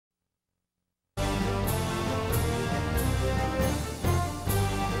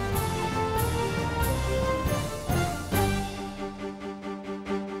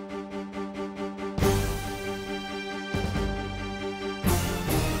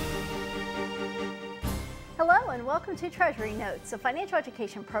welcome to Treasury Notes, a financial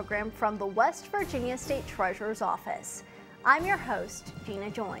education program from the West Virginia State Treasurer's Office. I'm your host, Gina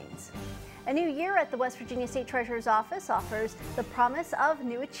Joins. A new year at the West Virginia State Treasurer's Office offers the promise of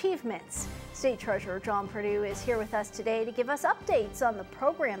new achievements. State Treasurer John Perdue is here with us today to give us updates on the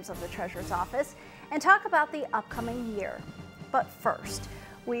programs of the Treasurer's Office and talk about the upcoming year. But first,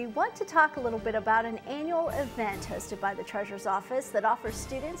 we want to talk a little bit about an annual event hosted by the Treasurer's Office that offers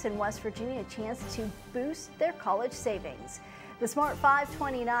students in West Virginia a chance to boost their college savings. The Smart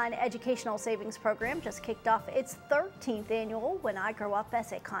 529 Educational Savings Program just kicked off its 13th annual When I Grow Up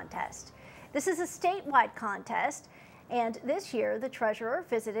essay contest. This is a statewide contest, and this year the Treasurer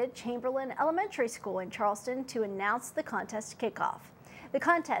visited Chamberlain Elementary School in Charleston to announce the contest kickoff. The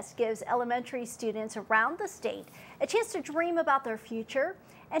contest gives elementary students around the state a chance to dream about their future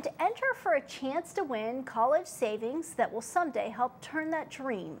and to enter for a chance to win college savings that will someday help turn that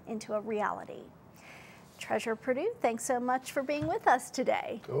dream into a reality. Treasurer Perdue, thanks so much for being with us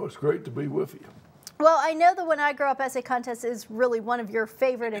today. Oh, it's great to be with you. Well, I know the When I Grow Up essay contest is really one of your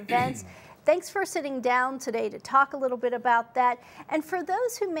favorite events. Thanks for sitting down today to talk a little bit about that. And for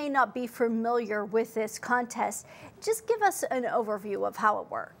those who may not be familiar with this contest, just give us an overview of how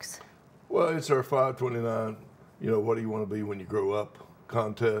it works. Well, it's our 529, what do you want to be when you grow up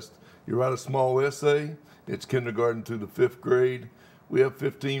contest. You write a small essay. It's kindergarten through the 5th grade. We have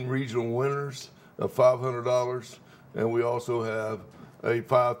 15 regional winners of $500, and we also have a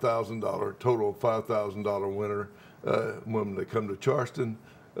 $5,000, total of $5,000 winner when they come to Charleston,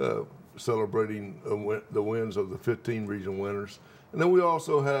 celebrating the wins of the 15 regional winners. And then we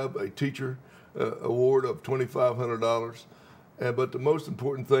also have a teacher award of $2,500. But the most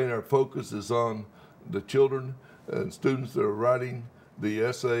important thing, our focus is on the children and students that are writing the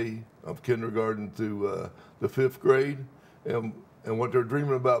essay of kindergarten through the 5th grade and what they're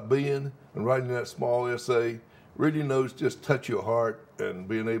dreaming about being, and writing that small essay. Reading those just touch your heart, and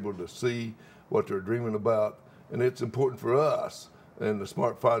being able to see what they're dreaming about. And it's important for us in the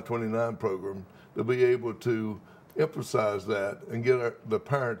Smart 529 program to be able to emphasize that and get the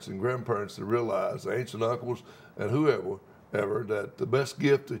parents and grandparents to realize, aunts and uncles and whoever, that the best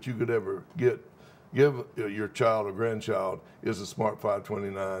gift that you could ever give your child or grandchild is the Smart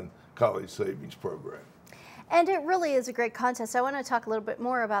 529 College Savings Program. And it really is a great contest. I want to talk a little bit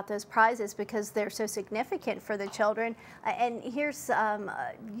more about those prizes because they're so significant for the children. And here's,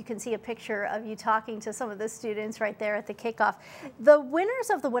 you can see a picture of you talking to some of the students right there at the kickoff. The winners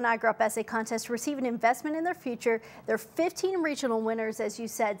of the When I Grow Up essay contest receive an investment in their future. There are 15 regional winners, as you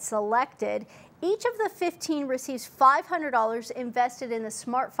said, selected. Each of the 15 receives $500 invested in the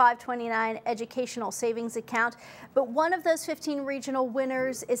Smart 529 Educational Savings Account, but one of those 15 regional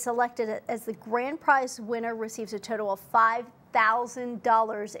winners is selected as the grand prize winner, receives a total of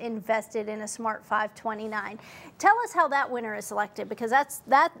 $5,000 invested in a Smart 529. Tell us how that winner is selected, because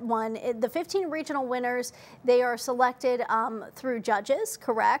that one, the 15 regional winners, they are selected through judges,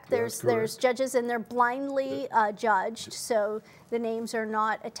 correct? There's judges, and they're blindly judged, so the names are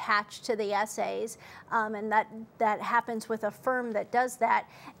not attached to the essays, and that happens with a firm that does that.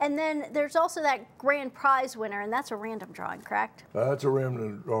 And then there's also that grand prize winner, and that's a random drawing, correct? That's a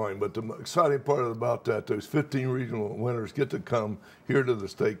random drawing, but the exciting part about that, those 15 regional winners get to come here to the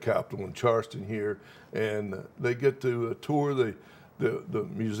state capitol in Charleston here, and they get to tour the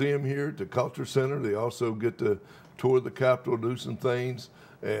museum here at the Culture Center. They also get to tour the Capitol, do some things,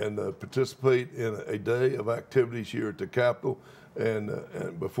 and participate in a day of activities here at the Capitol. And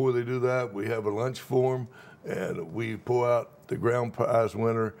before they do that, we have a lunch for them, and we pull out the grand prize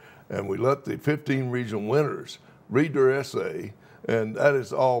winner, and we let the 15 regional winners read their essay, and that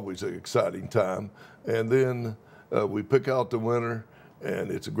is always an exciting time. And then we pick out the winner,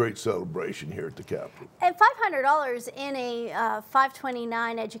 and it's a great celebration here at the Capitol. And $500 in a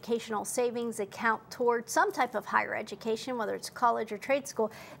 529 educational savings account toward some type of higher education, whether it's college or trade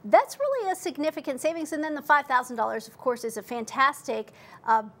school, that's really a significant savings. And then the $5,000, of course, is a fantastic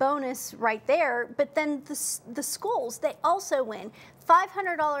bonus right there. But then the schools, they also win.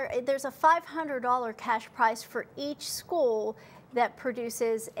 There's a $500 cash prize for each school that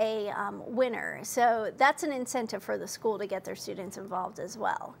produces a winner. So that's an incentive for the school to get their students involved as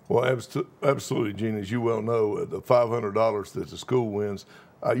well. Well, absolutely, Gene. As you well know, the $500 that the school wins,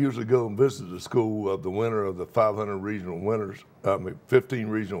 I usually go and visit the school of the winner of the 500 regional winners, 15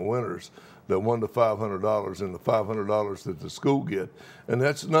 regional winners that won the $500, and the $500 that the school get. And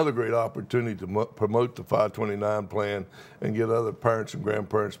that's another great opportunity to promote the 529 plan and get other parents and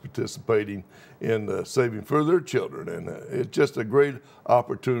grandparents participating in saving for their children. And it's just a great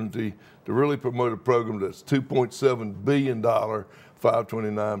opportunity to really promote a program that's $2.7 billion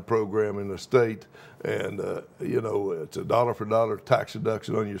 529 program in the state, and you know, it's a dollar for dollar tax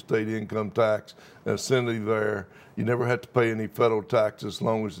deduction on your state income tax, an incentive there. You never have to pay any federal tax as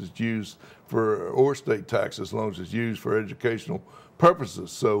long as it's used for, or state tax as long as it's used for educational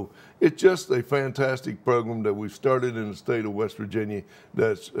purposes. So it's just a fantastic program that we've started in the state of West Virginia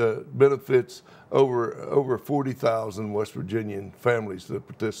that benefits over 40,000 West Virginian families that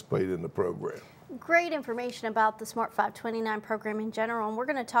participate in the program. Great information about the Smart 529 program in general, and we're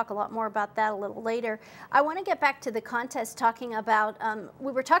going to talk a lot more about that a little later. I want to get back to the contest, talking about,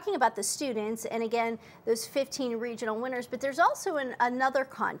 we were talking about the students, and again, those 15 regional winners, but there's also another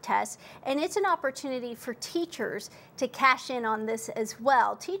contest, and it's an opportunity for teachers to cash in on this as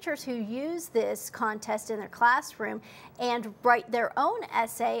well. Teachers who use this contest in their classroom and write their own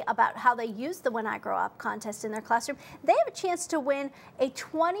essay about how they use the When I Grow Up contest in their classroom, they have a chance to win a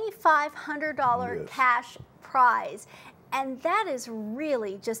 $2,500 cash prize. And that is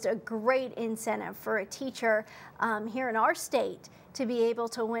really just a great incentive for a teacher here in our state to be able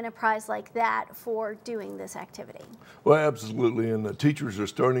to win a prize like that for doing this activity. Well, absolutely, and the teachers are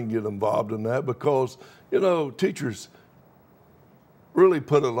starting to get involved in that because, you know, teachers really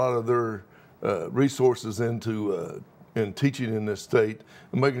put a lot of their resources into in teaching in this state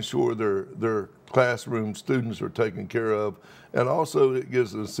and making sure their classroom students are taken care of, and also it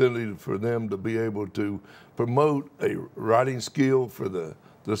gives an incentive for them to be able to promote a writing skill for the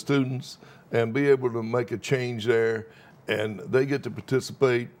students and be able to make a change there, and they get to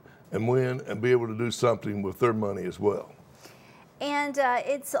participate and win and be able to do something with their money as well. And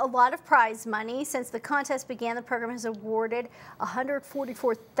it's a lot of prize money. Since the contest began, the program has awarded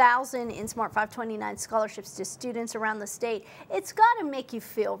 $144,000 in Smart 529 scholarships to students around the state. It's got to make you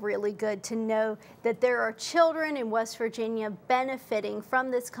feel really good to know that there are children in West Virginia benefiting from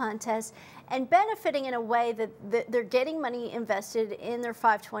this contest, and benefiting in a way that they're getting money invested in their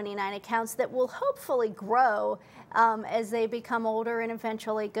 529 accounts that will hopefully grow as they become older and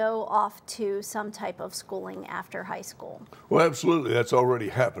eventually go off to some type of schooling after high school. Well, absolutely. That's already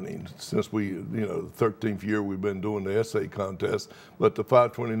happening since we, you know, the 13th year we've been doing the essay contest, but the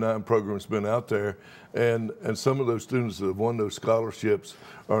 529 program's been out there, and some of those students that have won those scholarships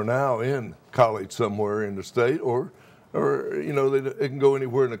are now in college somewhere in the state, or you know, they can go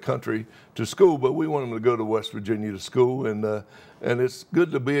anywhere in the country to school, but we want them to go to West Virginia to school, and it's good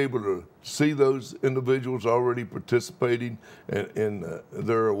to be able to see those individuals already participating in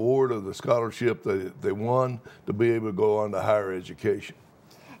their award of the scholarship that they won, to be able to go on to higher education.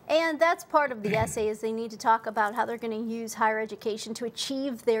 And that's part of the essay, is they need to talk about how they're going to use higher education to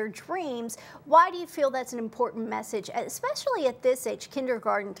achieve their dreams. Why do you feel that's an important message, especially at this age,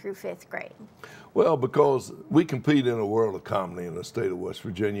 kindergarten through 5th grade? Well, because we compete in a world economy in the state of West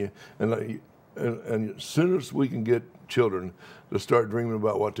Virginia, and as soon as we can get children to start dreaming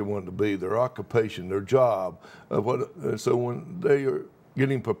about what they want to be, their occupation, their job, so when they are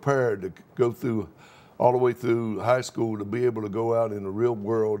getting prepared to go through all the way through high school, to be able to go out in the real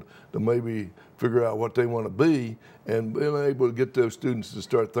world to maybe figure out what they want to be, and being able to get those students to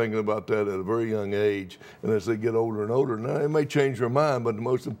start thinking about that at a very young age. And as they get older and older, now they may change their mind, but the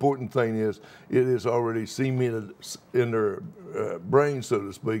most important thing is it is already cemented in their brain, so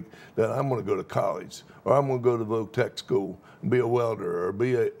to speak, that I'm going to go to college, or I'm going to go to Vo-Tech school and be a welder, or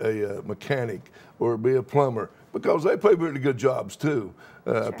be a mechanic, or be a plumber, because they pay pretty good jobs too,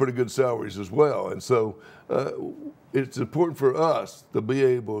 sure. Pretty good salaries as well. And so it's important for us to be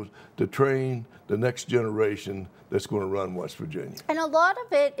able to train the next generation that's going to run West Virginia. And a lot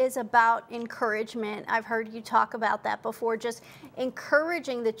of it is about encouragement. I've heard you talk about that before, just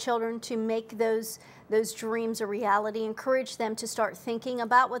encouraging the children to make those dreams a reality, encourage them to start thinking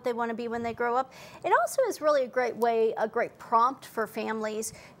about what they want to be when they grow up. It also is really a great way, a great prompt for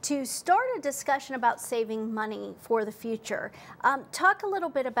families to start a discussion about saving money for the future. Talk a little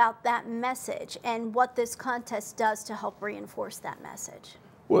bit about that message and what this contest does to help reinforce that message.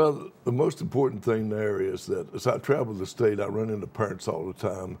 Well, the most important thing there is that as I travel the state, I run into parents all the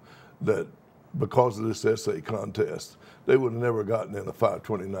time that because of this essay contest, they would have never gotten in a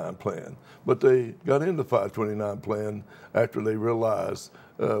 529 plan. But they got in the 529 plan after they realized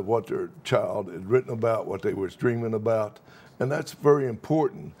what their child had written about, what they were dreaming about, and that's very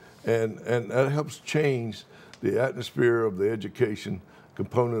important. And that helps change the atmosphere of the education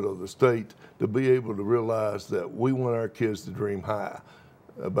component of the state, to be able to realize that we want our kids to dream high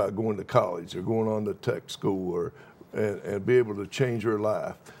about going to college or going on to tech school, and be able to change their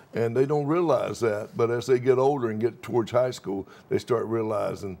life. And they don't realize that, but as they get older and get towards high school, they start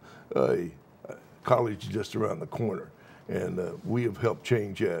realizing college is just around the corner. And we have helped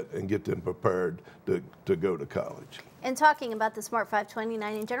change that and get them prepared to go to college. And talking about the Smart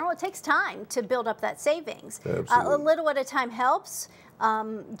 529 in general, it takes time to build up that savings. Absolutely. A little at a time helps.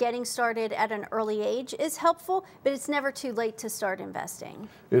 Getting started at an early age is helpful, but it's never too late to start investing.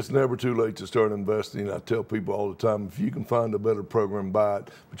 It's never too late to start investing. I tell people all the time, if you can find a better program, buy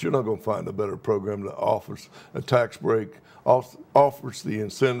it, but you're not going to find a better program that offers a tax break, offers the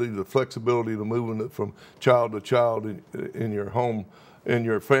incentive, the flexibility to moving it from child to child in your home, in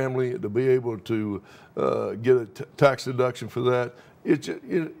your family, to be able to get a tax deduction for that.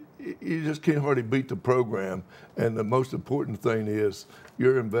 You just can't hardly beat the program, and the most important thing is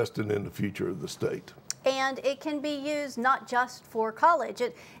you're investing in the future of the state. And it can be used not just for college.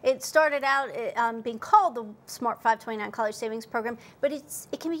 It started out being called the Smart 529 College Savings Program, but it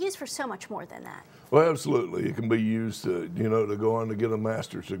can be used for so much more than that. Well, absolutely. It can be used to go on to get a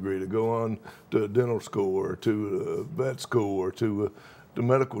master's degree, to go on to dental school, or to vet school, or to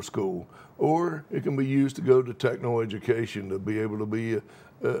medical school. Or it can be used to go to techno education, to be able to be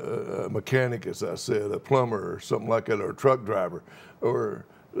a mechanic, as I said, a plumber or something like that, or a truck driver. Or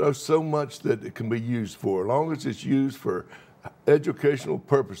there's so much that it can be used for. As long as it's used for educational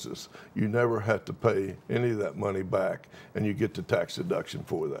purposes, you never have to pay any of that money back, and you get the tax deduction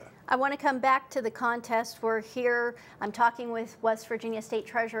for that. I want to come back to the contest. We're here. I'm talking with West Virginia State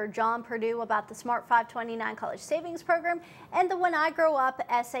Treasurer John Perdue about the Smart 529 College Savings Program and the When I Grow Up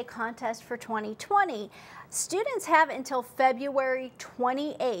essay contest for 2020. Students have until February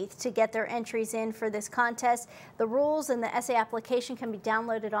 28th to get their entries in for this contest. The rules and the essay application can be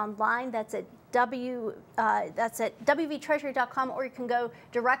downloaded online. That's at wvtreasury.com, or you can go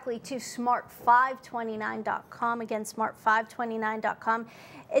directly to smart529.com. Again, smart529.com.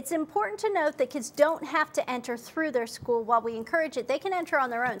 It's important to note that kids don't have to enter through their school. While we encourage it, they can enter on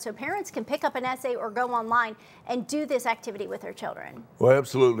their own. So parents can pick up an essay or go online and do this activity with their children. Well,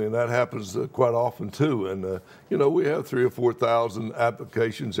 absolutely, and that happens quite often too. And we have 3,000 or 4,000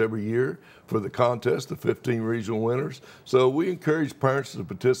 applications every year for the contest, the 15 regional winners. So we encourage parents to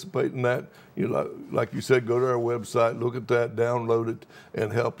participate in that. Like you said, go to our website, look at that, download it,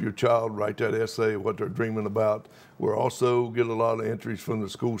 and help your child write that essay, what they're dreaming about. We're also get a lot of entries from the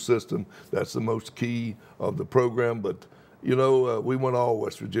school system. That's the most key of the program. But we want all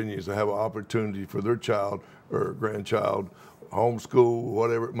West Virginians to have an opportunity for their child or grandchild, homeschool,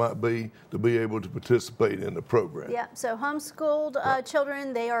 whatever it might be, to be able to participate in the program. Yeah, so homeschooled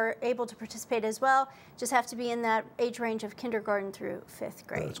children, they are able to participate as well. Just have to be in that age range of kindergarten through 5th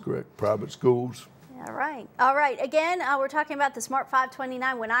grade. That's correct. Private schools. All right. All right. Again, we're talking about the Smart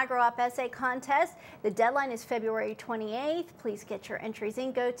 529 When I Grow Up essay contest. The deadline is February 28th. Please get your entries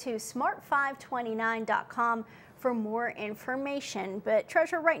in. Go to smart529.com for more information. But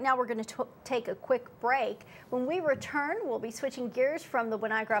Treasurer, right now we're going to take a quick break. When we return, we'll be switching gears from the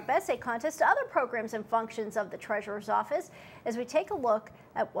When I Grow Up essay contest to other programs and functions of the Treasurer's office as we take a look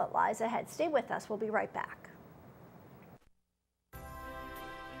at what lies ahead. Stay with us. We'll be right back.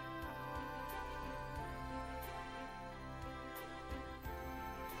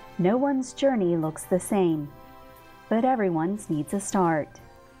 No one's journey looks the same, but everyone's needs a start.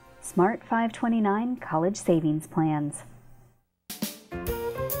 Smart 529 College Savings Plans.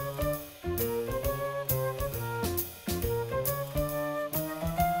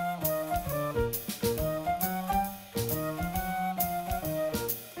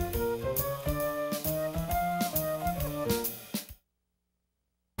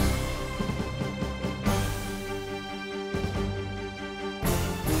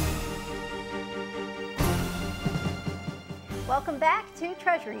 Welcome back to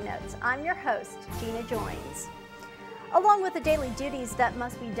Treasury Notes. I'm your host, Gina Joins. Along with the daily duties that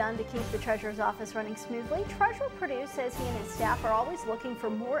must be done to keep the Treasurer's office running smoothly, Treasurer Perdue says he and his staff are always looking for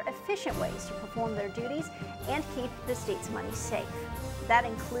more efficient ways to perform their duties and keep the state's money safe. That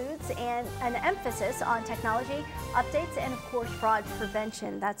includes an emphasis on technology, updates, and of course fraud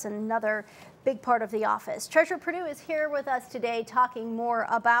prevention. That's another big part of the office. Treasurer Perdue is here with us today talking more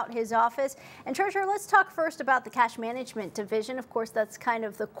about his office. And Treasurer, let's talk first about the cash management division. Of course, that's kind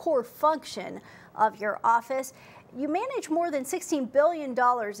of the core function of your office. You manage more than $16 billion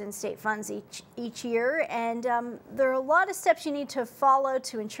in state funds each year, and there are a lot of steps you need to follow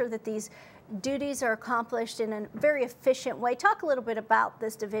to ensure that these duties are accomplished in a very efficient way. Talk a little bit about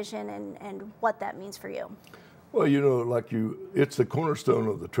this division and what that means for you. Well, it's the cornerstone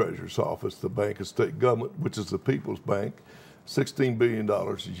of the Treasurer's office, the Bank of State Government, which is the People's Bank, $16 billion,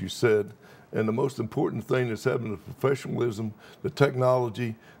 as you said. And the most important thing is having the professionalism, the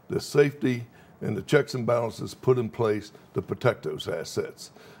technology, the safety, and the checks and balances put in place to protect those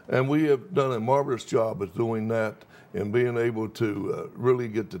assets. And we have done a marvelous job of doing that and being able to really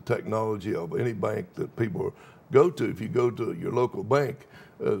get the technology of any bank that people go to. If you go to your local bank,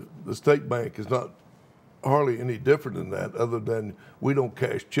 the state bank is not hardly any different than that, other than we don't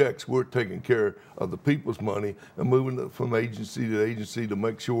cash checks. We're taking care of the people's money and moving it from agency to agency to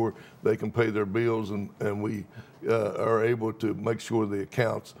make sure they can pay their bills, and we are able to make sure the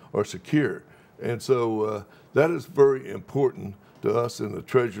accounts are secure. And so that is very important to us in the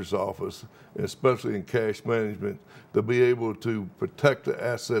Treasurer's office, especially in cash management, to be able to protect the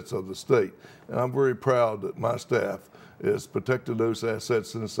assets of the state. And I'm very proud that my staff has protected those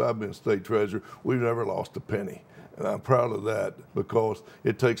assets since I've been state treasurer. We've never lost a penny. And I'm proud of that, because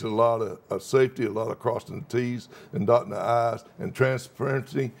it takes a lot of safety, a lot of crossing the T's and dotting the I's, and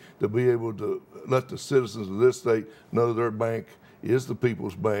transparency to be able to let the citizens of this state know their bank is the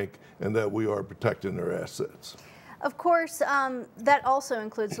people's bank and that we are protecting their assets. Of course, that also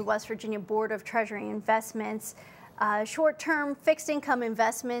includes the West Virginia Board of Treasury Investments. Short-term fixed income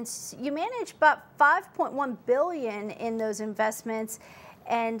investments, you manage about $5.1 billion in those investments,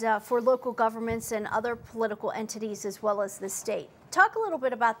 and for local governments and other political entities as well as the state. Talk a little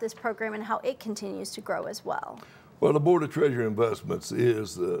bit about this program and how it continues to grow as well. Well, the Board of Treasury Investments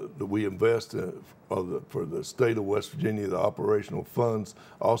is that we invest for the state of West Virginia, the operational funds,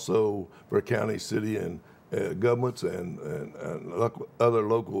 also for county, city, and governments and other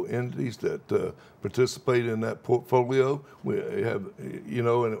local entities that participate in that portfolio. We have,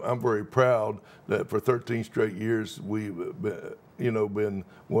 and I'm very proud that for 13 straight years we've been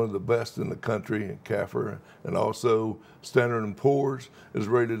one of the best in the country in CAFR, and also Standard & Poor's is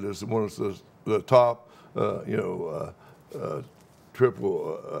rated as one of the top,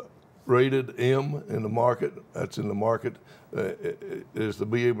 triple rated M in the market. That's in the market. Is to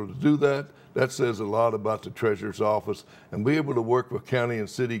be able to do that. That says a lot about the Treasurer's office, and be able to work with county and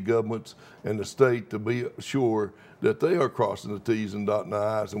city governments and the state to be sure that they are crossing the T's and dotting the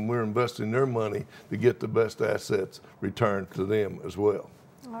I's, and we're investing their money to get the best assets returned to them as well.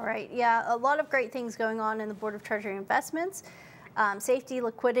 All right, yeah, a lot of great things going on in the Board of Treasury Investments. Safety,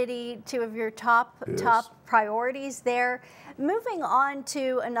 liquidity, two of your top priorities there. Moving on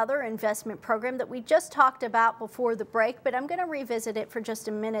to another investment program that we just talked about before the break, but I'm going to revisit it for just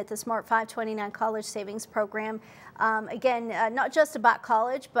a minute, the Smart 529 College Savings Program. Again, not just about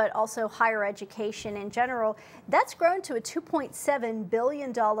college, but also higher education in general. That's grown to a $2.7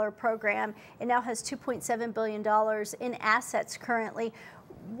 billion program. It now has $2.7 billion in assets currently.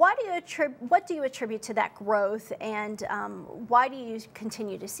 What do you attribute to that growth, and why do you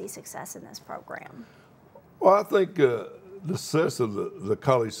continue to see success in this program? Well, I think the success of the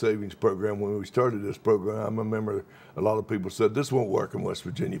college savings program, when we started this program, I remember a lot of people said, this won't work in West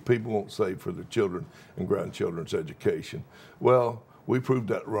Virginia. People won't save for their children and grandchildren's education. Well, we proved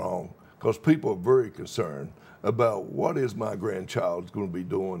that wrong, because people are very concerned about what is my grandchild going to be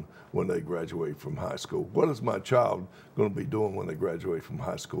doing when they graduate from high school. What is my child going to be doing when they graduate from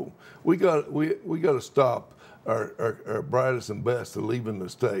high school? We got to stop our brightest and best to leaving the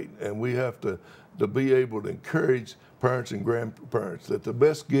state, and we have to be able to encourage parents and grandparents that the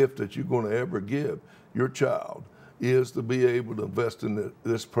best gift that you're going to ever give your child is to be able to invest in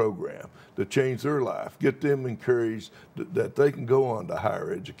this program, to change their life, get them encouraged that they can go on to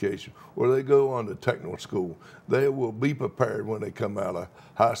higher education, or they go on to technical school. They will be prepared when they come out of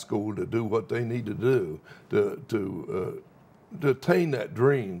high school to do what they need to do to attain that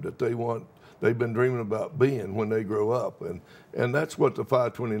dream that they've been dreaming about being when they grow up. And that's what the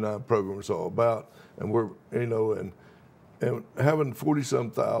 529 program is all about. And we're, and having 40-some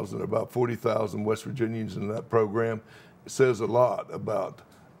thousand, about 40,000 West Virginians in that program says a lot about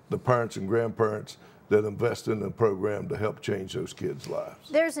the parents and grandparents that invest in the program to help change those kids' lives.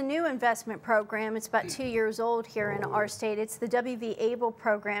 There's a new investment program. It's about 2 years old here in our state. It's the WV Able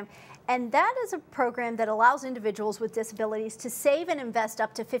program. And that is a program that allows individuals with disabilities to save and invest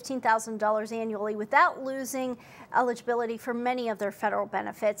up to $15,000 annually without losing eligibility for many of their federal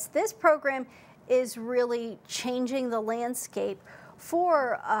benefits. This program is really changing the landscape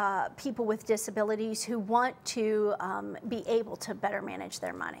for people with disabilities who want to be able to better manage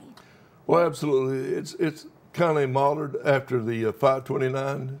their money. Well, absolutely. It's kind of modeled after the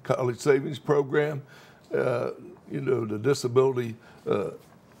 529 College Savings Program. The disability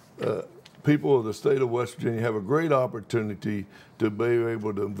people of the state of West Virginia have a great opportunity to be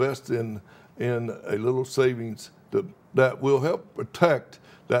able to invest in a little savings that will help protect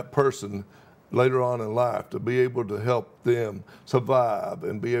that person later on in life, to be able to help them survive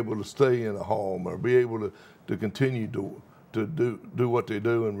and be able to stay in a home, or be able to continue to do what they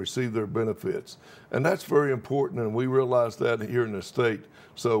do and receive their benefits. And that's very important, and we realize that here in the state.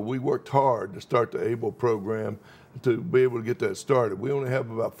 So we worked hard to start the ABLE program, to be able to get that started. We only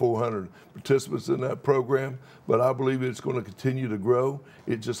have about 400 participants in that program, but I believe it's going to continue to grow.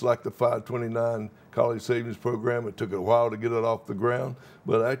 It's just like the 529 College Savings Program. It took a while to get it off the ground,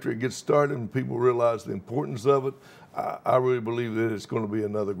 but after it gets started and people realize the importance of it, I really believe that it's going to be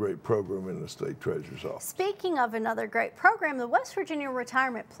another great program in the State Treasurer's Office. Speaking of another great program, the West Virginia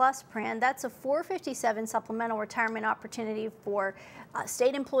Retirement Plus Plan, that's a 457 supplemental retirement opportunity for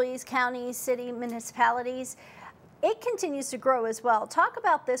state employees, counties, city, municipalities. It continues to grow as well. Talk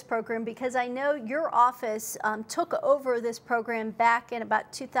about this program, because I know your office took over this program back in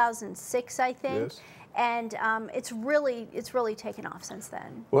about 2006, I think. Yes. And it's really taken off since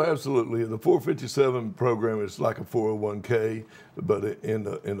then. Well, absolutely. The 457 program is like a 401k, but in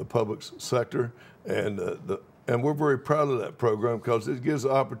the public sector, and we're very proud of that program because it gives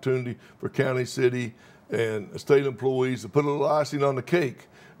the opportunity for county, city, and state employees to put a little icing on the cake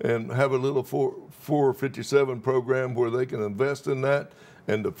and have a little 457 program where they can invest in that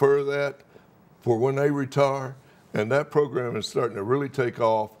and defer that for when they retire. And that program is starting to really take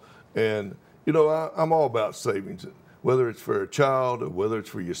off. And you know, I'm all about savings, whether it's for a child or whether it's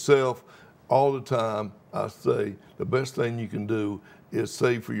for yourself. All the time, I say the best thing you can do is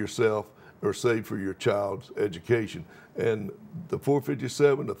save for yourself or save for your child's education. And the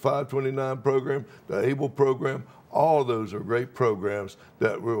 457, the 529 program, the ABLE program, all of those are great programs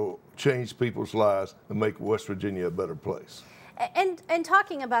that will change people's lives and make West Virginia a better place. And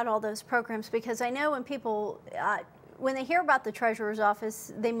talking about all those programs, because I know when people when they hear about the Treasurer's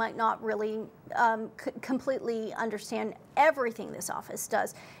Office, they might not really completely understand everything this office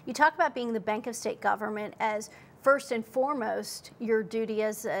does. You talk about being the bank of state government as first and foremost your duty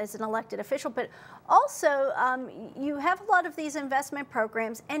as an elected official, but also you have a lot of these investment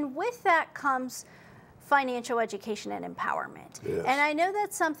programs, and with that comes financial education and empowerment. Yes. And I know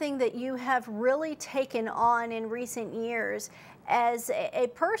that's something that you have really taken on in recent years as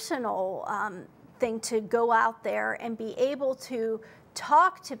a personal thing, to go out there and be able to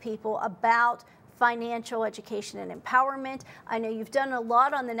talk to people about financial education and empowerment. I know you've done a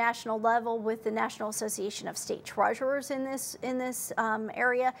lot on the national level with the National Association of State Treasurers in this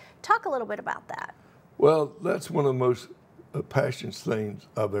area. Talk a little bit about that. Well, that's one of the most passionate things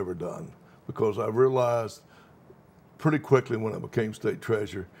I've ever done, because I realized pretty quickly when I became state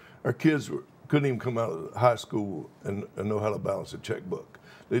treasurer, our kids couldn't even come out of high school and know how to balance a checkbook.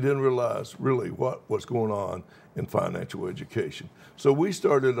 They didn't realize really what was going on in financial education. So we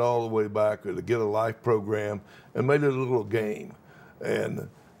started all the way back with the Get a Life program and made it a little game. And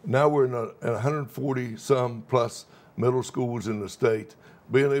now we're in 140 some plus middle schools in the state,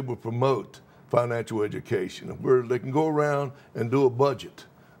 being able to promote financial education, where they can go around and do a budget.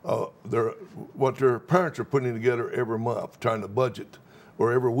 What their parents are putting together every month, trying to budget,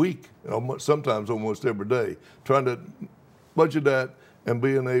 or every week, sometimes almost every day, trying to budget that and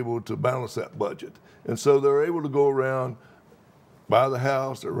being able to balance that budget. And so they're able to go around, buy the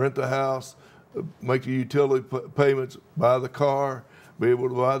house or rent the house, make the utility payments, buy the car, be able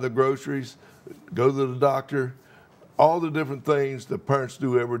to buy the groceries, go to the doctor, all the different things that parents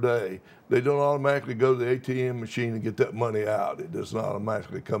do every day. They don't automatically go to the ATM machine and get that money out. It does not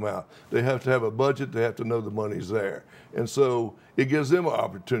automatically come out. They have to have a budget. They have to know the money's there. And so it gives them an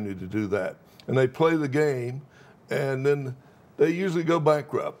opportunity to do that. And they play the game, and then they usually go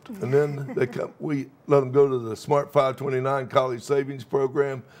bankrupt. And then we let them go to the Smart 529 College Savings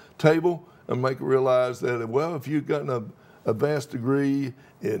Program table and make them realize that, well, if you've gotten an advanced degree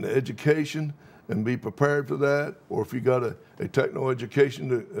in education and be prepared for that, or if you got a technical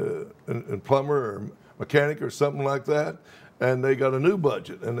education in plumber or mechanic or something like that, and they got a new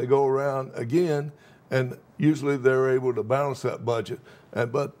budget and they go around again, and usually they're able to balance that budget.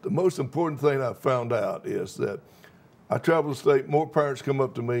 But the most important thing I found out is that I travel the state, more parents come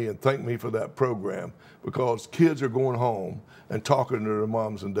up to me and thank me for that program, because kids are going home and talking to their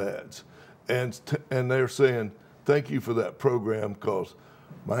moms and dads. And they're saying, thank you for that program, because,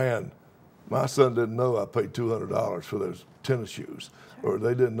 man, my son didn't know I paid $200 for those tennis shoes, or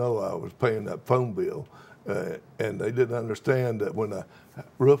they didn't know I was paying that phone bill. And they didn't understand that when the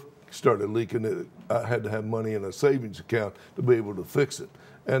roof started leaking, I had to have money in a savings account to be able to fix it.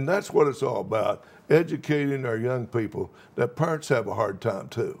 And that's what it's all about, educating our young people that parents have a hard time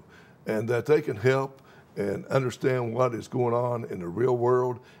too, and that they can help and understand what is going on in the real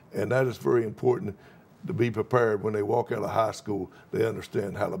world. And that is very important, to be prepared when they walk out of high school. They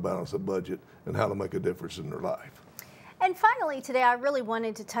understand how to balance a budget and how to make a difference in their life. And finally today, I really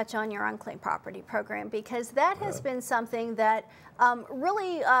wanted to touch on your unclaimed property program, because that has been something that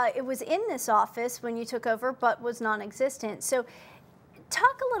really, it was in this office when you took over, but was non-existent. So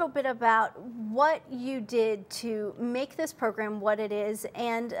Talk a little bit about what you did to make this program what it is,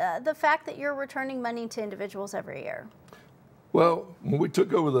 and the fact that you're returning money to individuals every year. Well, when we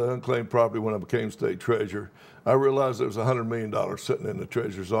took over the unclaimed property when I became state treasurer, I realized there was $100 million sitting in the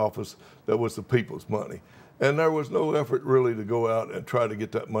treasurer's office that was the people's money. And there was no effort really to go out and try to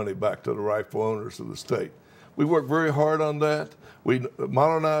get that money back to the rightful owners of the state. We worked very hard on that. We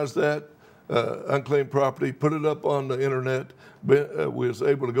modernized that unclaimed property, put it up on the internet. We was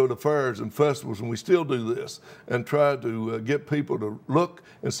able to go to fairs and festivals, and we still do this, and try to get people to look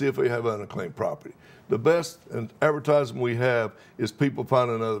and see if they have unclaimed property. The best advertisement we have is people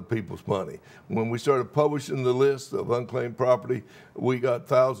finding other people's money. When we started publishing the list of unclaimed property, we got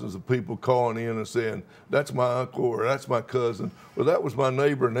thousands of people calling in and saying, that's my uncle, or that's my cousin, or that was my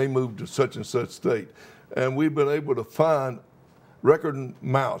neighbor and they moved to such and such state. And we've been able to find record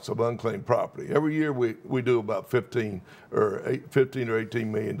amounts of unclaimed property. Every year we do about 15 or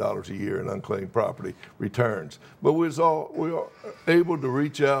 18 million dollars a year in unclaimed property returns. But we are able to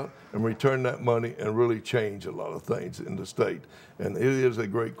reach out and return that money and really change a lot of things in the state. And it is a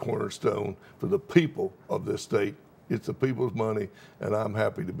great cornerstone for the people of this state. It's the people's money, and I'm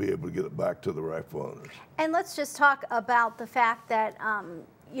happy to be able to get it back to the rightful owners. And let's just talk about the fact that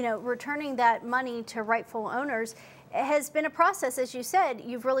returning that money to rightful owners has been a process. As you said,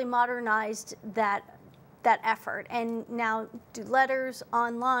 you've really modernized that effort, and now do letters,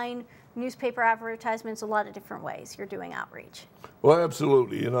 online, newspaper advertisements, a lot of different ways you're doing outreach. Well,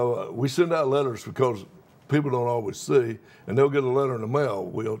 absolutely. We send out letters because people don't always see, and they'll get a letter in the mail.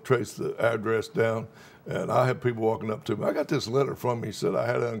 We'll trace the address down, and I have people walking up to me, I got this letter from me, said I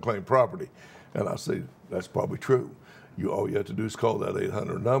had unclaimed property. And I say, that's probably true. All you have to do is call that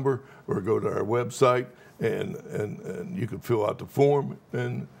 800 number or go to our website, and you can fill out the form,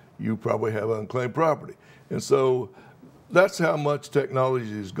 and you probably have unclaimed property. And so that's how much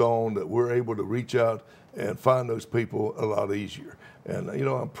technology has gone, that we're able to reach out and find those people a lot easier. And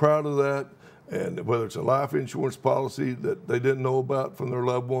I'm proud of that. And whether it's a life insurance policy that they didn't know about from their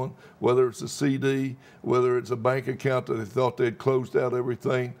loved one, whether it's a CD, whether it's a bank account that they thought they'd closed out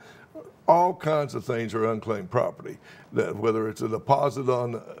everything, all kinds of things are unclaimed property. That whether it's a deposit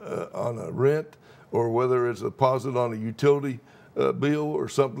on a rent, or whether it's a deposit on a utility bill or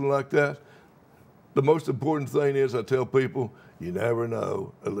something like that. The most important thing is, I tell people, you never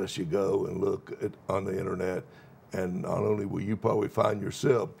know unless you go and look on the internet. And not only will you probably find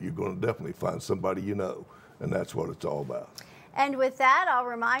yourself, you're going to definitely find somebody you know. And that's what it's all about. And with that, I'll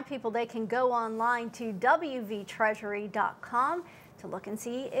remind people they can go online to wvtreasury.com to look and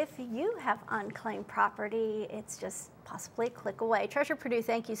see if you have unclaimed property. It's just possibly a click away. Treasurer Perdue,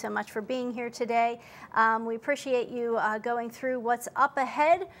 thank you so much for being here today. We appreciate you going through what's up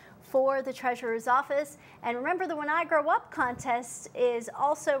ahead for the Treasurer's Office. And remember, the When I Grow Up contest is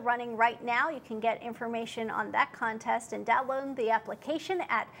also running right now. You can get information on that contest and download the application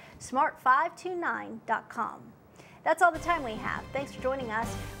at smart529.com. That's all the time we have. Thanks for joining us.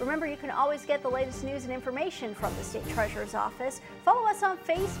 Remember, you can always get the latest news and information from the State Treasurer's Office. Follow us on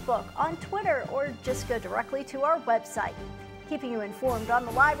Facebook, on Twitter, or just go directly to our website. Keeping you informed on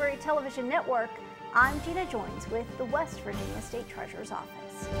the Library Television Network, I'm Gina Joins with the West Virginia State Treasurer's Office.